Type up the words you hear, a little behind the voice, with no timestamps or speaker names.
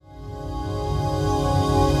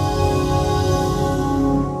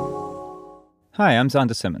Hi, I'm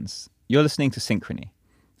Xander Simmons. You're listening to Synchrony,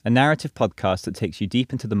 a narrative podcast that takes you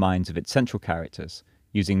deep into the minds of its central characters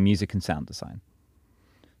using music and sound design.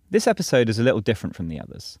 This episode is a little different from the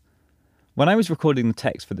others. When I was recording the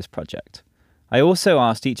text for this project, I also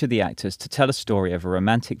asked each of the actors to tell a story of a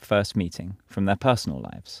romantic first meeting from their personal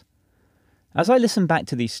lives. As I listened back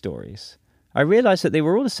to these stories, I realized that they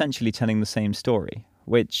were all essentially telling the same story,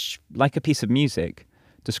 which, like a piece of music,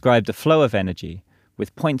 described a flow of energy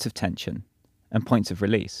with points of tension and points of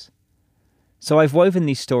release. So I've woven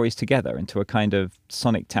these stories together into a kind of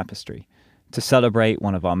sonic tapestry to celebrate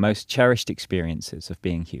one of our most cherished experiences of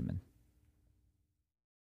being human.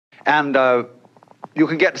 And you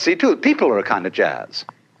can get to see, too, people are a kind of jazz.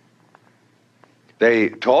 They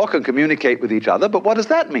talk and communicate with each other, but what does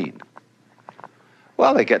that mean?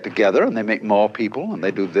 Well, they get together and they make more people, and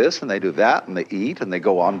they do this and they do that, and they eat and they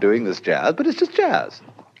go on doing this jazz, but it's just jazz.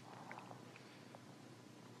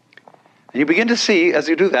 And you begin to see, as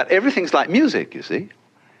you do that, everything's like music, you see.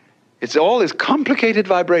 It's all these complicated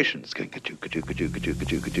vibrations. And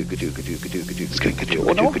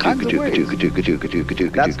all kinds of ways.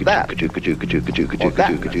 That's that. Or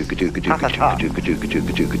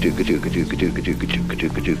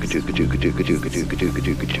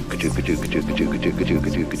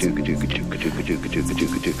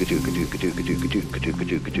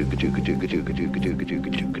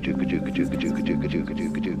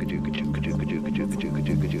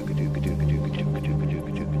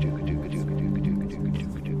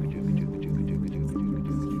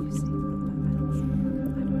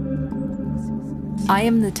I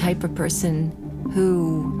am the type of person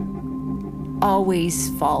who always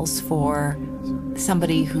falls for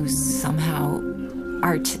somebody who's somehow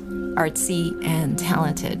artsy and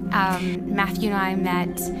talented. Matthew and I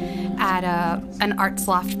met at an arts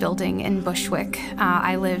loft building in Bushwick.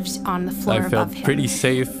 I lived on the floor above him. I felt pretty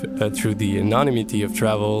safe through the anonymity of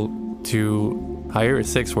travel to hire a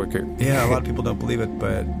sex worker. Yeah, a lot of people don't believe it,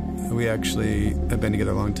 but we actually have been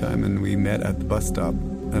together a long time, and we met at the bus stop.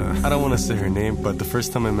 I don't want to say her name, but the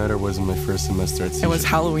first time I met her was in my first semester at CJ. It was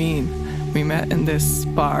Halloween. We met in this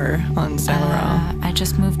bar on Saint Laurent. I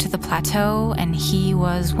just moved to the Plateau, and he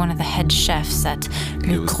was one of the head chefs at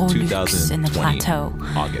Le Gros Luxe in the Plateau.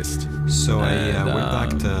 August. So I went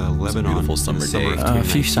back to Lebanon. Beautiful summer day. A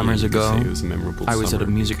few summers ago, I was at a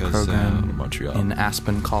music because, program Montreal. in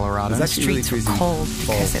Aspen, Colorado. The streets were cold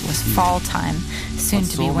because it was fall time, soon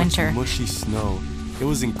to be winter. Mushy snow. It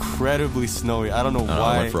was incredibly snowy. I don't know why.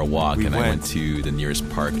 I went for a walk, and I went to the nearest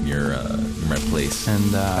park near my place.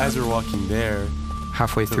 And as we were walking there,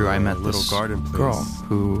 halfway through, I met this girl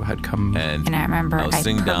who had come. And I remember I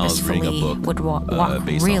purposefully would walk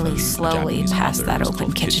really slowly past that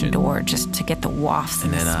open kitchen door just to get the wafts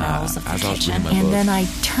and the smells of the kitchen. And then I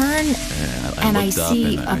turn and I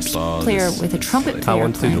see a player with a trumpet player. I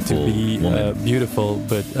wanted to be beautiful,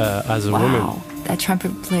 but as a woman. That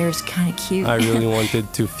trumpet player is kind of cute. I really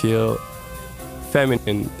wanted to feel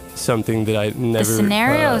feminine, something that I never The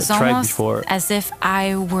scenario is tried almost before. as if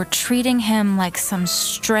I were treating him like some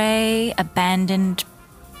stray, abandoned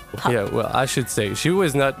pup. Yeah, well, I should say, she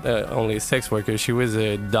was not only a sex worker, she was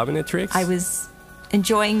a dominatrix. I was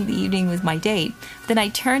enjoying the evening with my date. Then I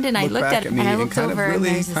turned and I looked at him and I looked over really, and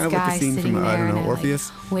there's this kind of guy like the scene sitting from, there I don't know, and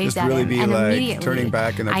Orpheus. waved Just at really him, be and like immediately turning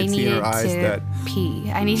back, and I could see in her eyes that pee.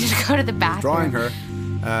 I needed to go to the bathroom. Drawing her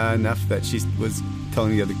enough that she was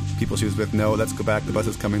telling the other people she was with, no, let's go back, the bus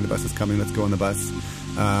is coming, let's go on the bus.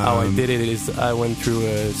 How I did it is I went through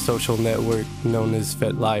a social network known as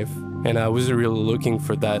FetLife, and I wasn't really looking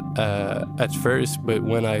for that at first, but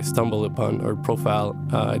when I stumbled upon her profile,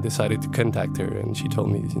 I decided to contact her, and she told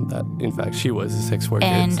me that, in fact, she was a sex worker.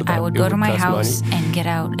 And so I would go to my house money. and get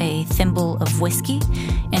out a thimble of whiskey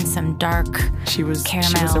and some dark caramel she was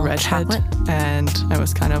a redhead, chocolate. and I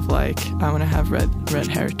was kind of like, I want to have red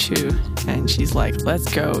hair too. And she's like,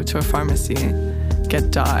 let's go to a pharmacy,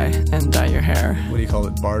 get dye, and dye your hair. What do you call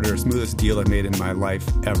it? Barter. Smoothest deal I've made in my life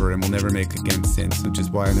ever, and will never make again since, which is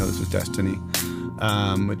why I know this was destiny.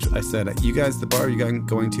 Which I said, you guys, the bar you're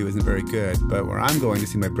going to isn't very good, but where I'm going to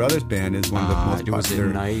see my brother's band is one of the most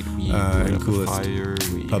popular and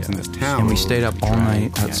coolest pubs in this town. And we stayed up all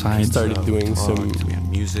night outside. We started doing some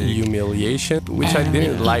humiliation, which I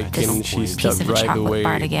didn't like, and she stopped right away.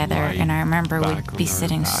 Bar together, and I remember we'd be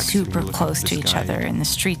sitting super close to each other, and the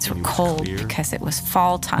streets were cold because it was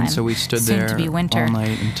fall time. And so we stood soon there to be winter. all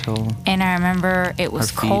night until. And I remember it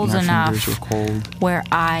was cold enough where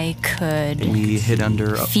I could hid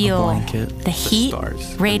under a feel blanket, the heat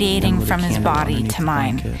radiating from his body to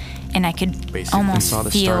mine. and I could almost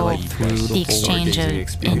feel the exchange of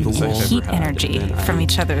heat energy from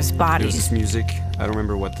each other's bodies. This music, I don't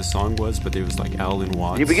remember what the song was, but it was like Alan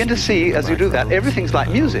Watts. You begin to see, as you do that, everything's like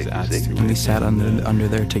music. And we sat under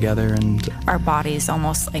there together, and our bodies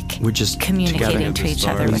almost like we're just communicating to each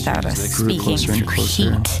other without us speaking through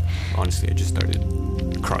heat. Honestly, I just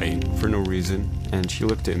started crying for no reason, and she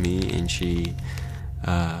looked at me and she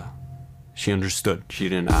understood. She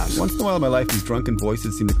didn't ask. Once in a while in my life, these drunken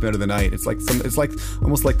voices seem to come out of the night. It's like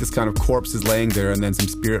almost like this kind of corpse is laying there, and then some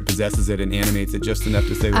spirit possesses it and animates it just enough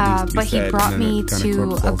to say what needs to be but said. He brought me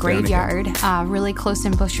to a graveyard, really close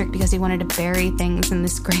in Bushwick, because he wanted to bury things in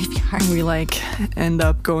this graveyard. We end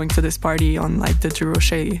up going to this party on the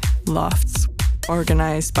Durocher lofts,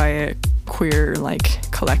 organized by a queer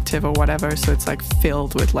collective or whatever. So it's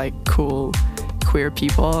filled with cool queer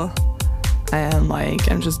people. And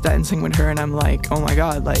I'm just dancing with her, and I'm like, oh my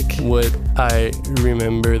God, What I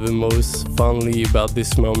remember the most fondly about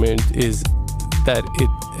this moment is that it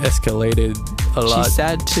escalated a lot. She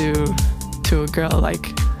said to a girl,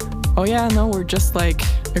 oh yeah, no, we're just a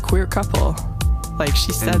queer couple.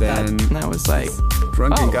 She said that, and I was like,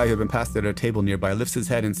 drunken guy who had been passed at a table nearby lifts his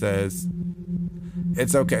head and says,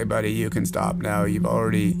 "It's okay, buddy, you can stop now. You've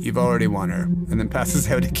already won her," and then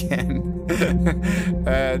passes out again.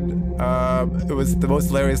 And it was the most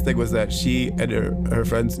hilarious thing was that she and her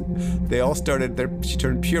friends, they all started. She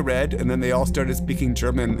turned pure red, and then they all started speaking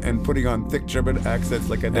German and putting on thick German accents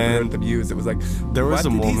like I never heard them use. It was there was a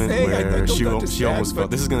moment where she almost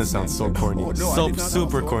felt. This is gonna sound so corny,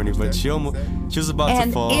 super corny, but she was about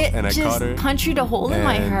to fall, and I caught her. And it just punctured a hole in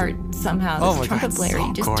my heart somehow. This trumpet player,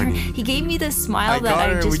 he gave me this smile that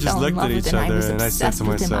I just fell in love with, and I was obsessed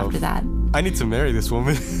with him after that. I need to marry this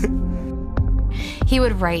woman. He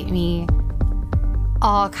would write me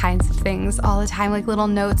all kinds of things all the time, little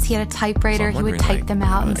notes. He had a typewriter. He would type them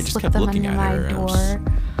out and slip them under my door.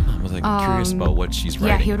 I was curious about what she's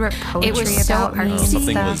writing. Yeah, he would write poetry. It was so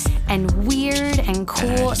artsy and weird and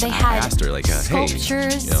cool. They had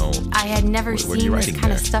sculptures. I had never seen this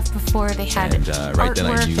kind of stuff before. They had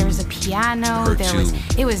artwork. There was a piano.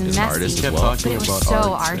 It was messy, but it was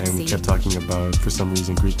so artsy. And kept talking about, for some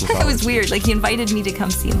reason, Greek mythology. It was weird. He invited me to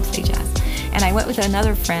come see him play jazz, and I went with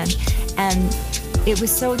another friend, and it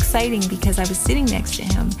was so exciting because I was sitting next to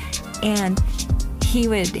him, and he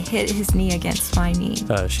would hit his knee against my knee.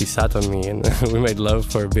 She sat on me, and we made love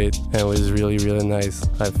for a bit, and it was really, really nice.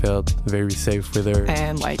 I felt very safe with her.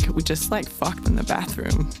 And we just fucked in the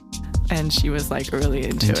bathroom, and she was really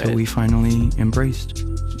into it. Until we finally embraced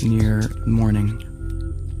near morning.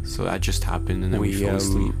 So that just happened, and then we fell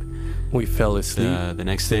asleep. We fell asleep. The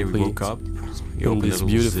next day we woke up in this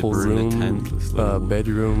beautiful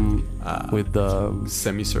bedroom with the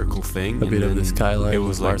semicircle thing, a bit of the skyline. It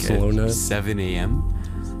was Barcelona. At 7 a.m.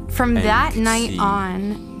 From that night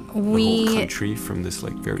on, we the whole country from this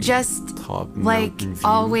very just top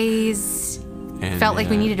always felt like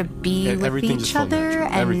we needed to be with each other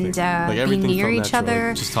and be near each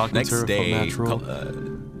other. Just talking next to her day, felt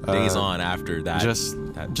days on after that, just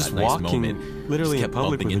nice walking, moment, literally kept in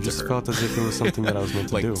public, bumping it into just her. felt as if it was something that I was meant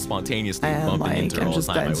to do. Spontaneously and bumping into her I'm all just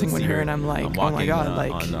the time. dancing with her, and I'm like, oh my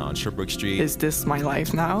God, on Sherbrooke Street. Is this my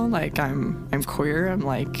life now? I'm queer. I'm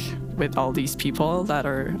with all these people that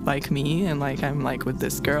are like me, and I'm with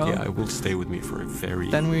this girl. Yeah, it will stay with me for a very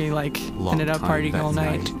Then we ended up partying all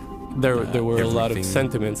night. There were a lot of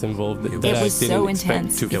sentiments involved that it was so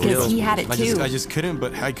intense because he had it too. I just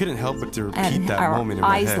couldn't help but to repeat and that our moment in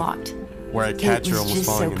my eyes head, locked. where I catch her almost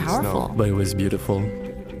falling in the snow. But it was beautiful,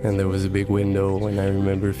 and there was a big window, and I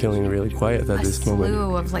remember feeling really quiet at this moment.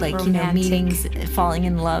 Of romantic, meetings, falling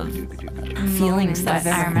in love, feelings that I've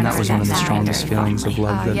ever remember. And that was one of the strongest feelings of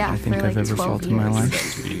love that I think I've ever felt in my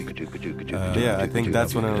life. Yeah, I think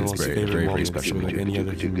that's one of the most favorite moments of any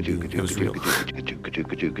other human being. It was real.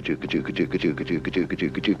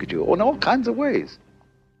 In all kinds of ways.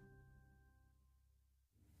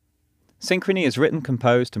 Synchrony is written,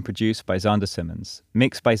 composed and produced by Xander Simmons,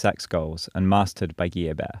 mixed by Zach Scholes and mastered by Guy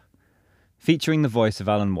Hebert. Featuring the voice of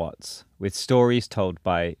Alan Watts, with stories told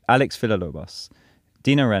by Alex Villalobos,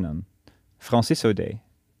 Dina Renon, Francis Audet,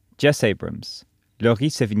 Jess Abrams, Laurie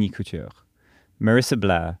Sevigny-Couture, Marissa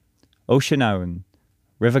Blair, Ocean Aoun,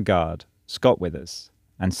 River Guard, Scott Withers,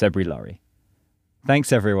 and Sebri Laurie.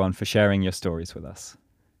 Thanks everyone for sharing your stories with us.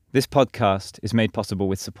 This podcast is made possible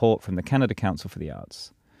with support from the Canada Council for the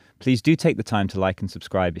Arts. Please do take the time to like and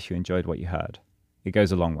subscribe if you enjoyed what you heard. It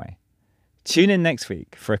goes a long way. Tune in next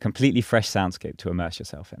week for a completely fresh soundscape to immerse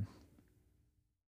yourself in.